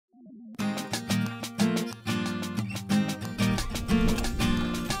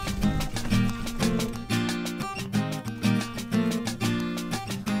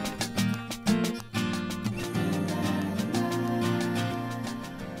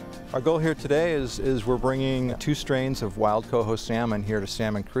Our goal here today is we're bringing 2 strains of wild coho salmon here to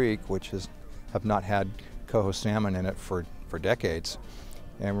Salmon Creek, which have not had coho salmon in it for decades.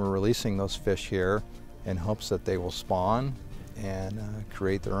 And we're releasing those fish here in hopes that they will spawn and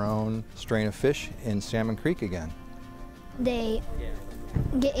create their own strain of fish in Salmon Creek again. They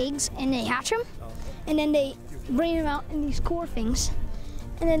get eggs and they hatch them, and then they bring them out in these core things,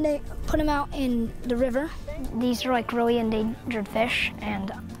 and then they put them out in the river. These are like really endangered fish,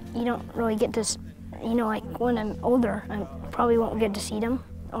 and you don't really get to, like when I'm older, I probably won't get to see them,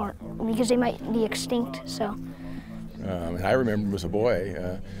 or because they might be extinct. So. And I remember as a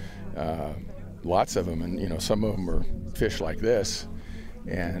boy, lots of them, and some of them were fish like this,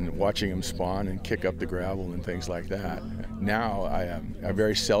 and watching them spawn and kick up the gravel and things like that. Now I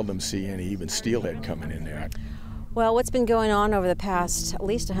very seldom see any even steelhead coming in there. Well, what's been going on over the past at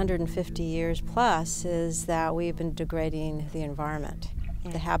least 150 years plus is that we've been degrading the environment.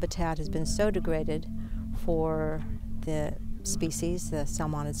 The habitat has been so degraded for the species, the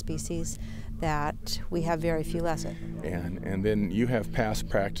salmonid species, that we have very few less. And then you have past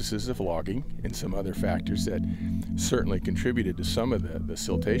practices of logging and some other factors that certainly contributed to some of the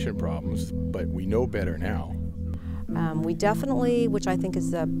siltation problems, but we know better now. We definitely, which I think is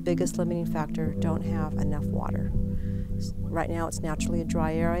the biggest limiting factor, don't have enough water. Right now it's naturally a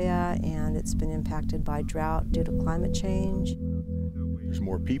dry area, and it's been impacted by drought due to climate change. There's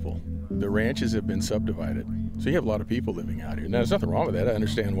more people. The ranches have been subdivided, so you have a lot of people living out here. Now, there's nothing wrong with that. I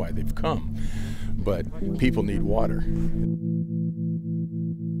understand why they've come, but people need water.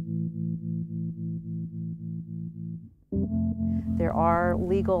 There are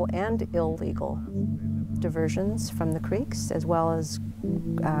legal and illegal diversions from the creeks, as well as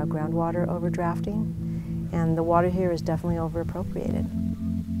groundwater overdrafting, and the water here is definitely over-appropriated.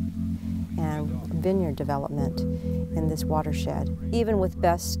 And vineyard development in this watershed, even with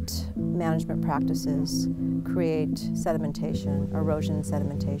best management practices, create sedimentation, erosion and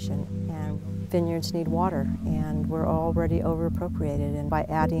sedimentation, and vineyards need water, and we're already over-appropriated, and by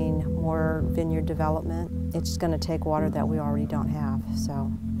adding more vineyard development, it's going to take water that we already don't have.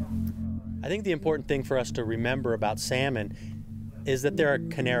 So, I think the important thing for us to remember about salmon is that they're a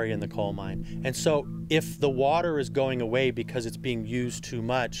canary in the coal mine. And so if the water is going away because it's being used too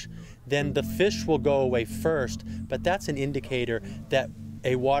much, then the fish will go away first, but that's an indicator that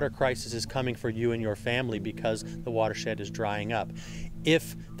a water crisis is coming for you and your family because the watershed is drying up.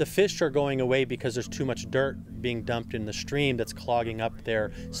 If the fish are going away because there's too much dirt being dumped in the stream that's clogging up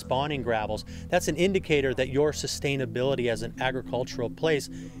their spawning gravels, that's an indicator that your sustainability as an agricultural place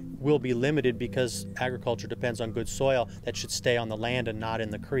will be limited because agriculture depends on good soil that should stay on the land and not in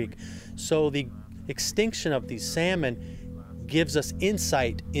the creek. So the extinction of these salmon gives us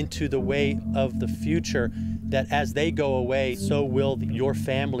insight into the way of the future, that as they go away, so will your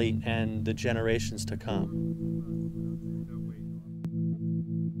family and the generations to come.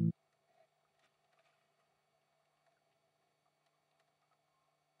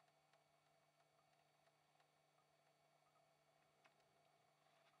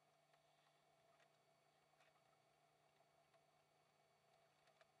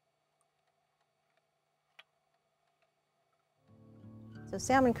 So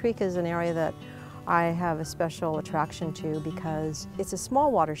Salmon Creek is an area that I have a special attraction to because it's a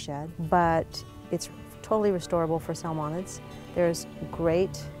small watershed, but it's totally restorable for salmonids. There's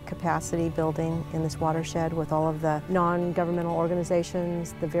great capacity building in this watershed with all of the non-governmental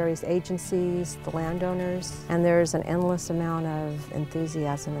organizations, the various agencies, the landowners, and there's an endless amount of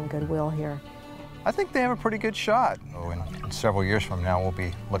enthusiasm and goodwill here. I think they have a pretty good shot. In several years from now, we'll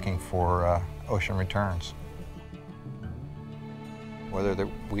be looking for ocean returns. Whether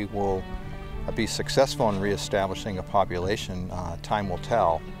we will be successful in reestablishing a population, time will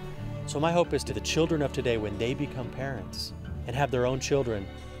tell. So my hope is to the children of today, when they become parents and have their own children,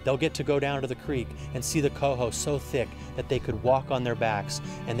 they'll get to go down to the creek and see the coho so thick that they could walk on their backs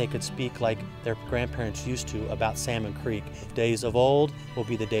and they could speak like their grandparents used to about Salmon Creek. Days of old will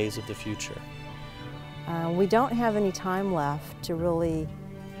be the days of the future. We don't have any time left to really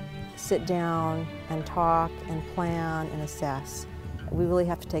sit down and talk and plan and assess. We really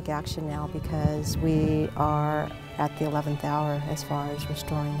have to take action now because we are at the 11th hour as far as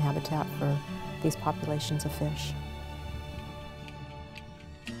restoring habitat for these populations of fish.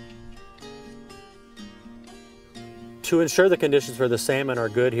 To ensure the conditions for the salmon are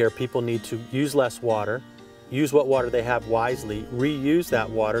good here, people need to use less water, use what water they have wisely, reuse that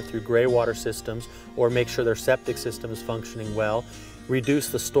water through gray water systems, or make sure their septic system is functioning well. reduce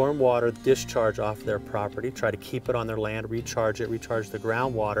the stormwater discharge off their property, try to keep it on their land, recharge it, recharge the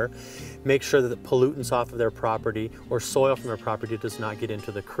groundwater, make sure that the pollutants off of their property or soil from their property does not get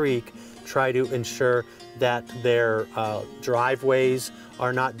into the creek, try to ensure that their driveways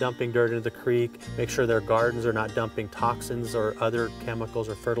are not dumping dirt into the creek, make sure their gardens are not dumping toxins or other chemicals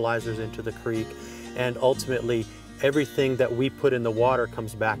or fertilizers into the creek, and ultimately everything that we put in the water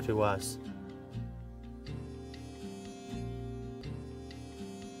comes back to us.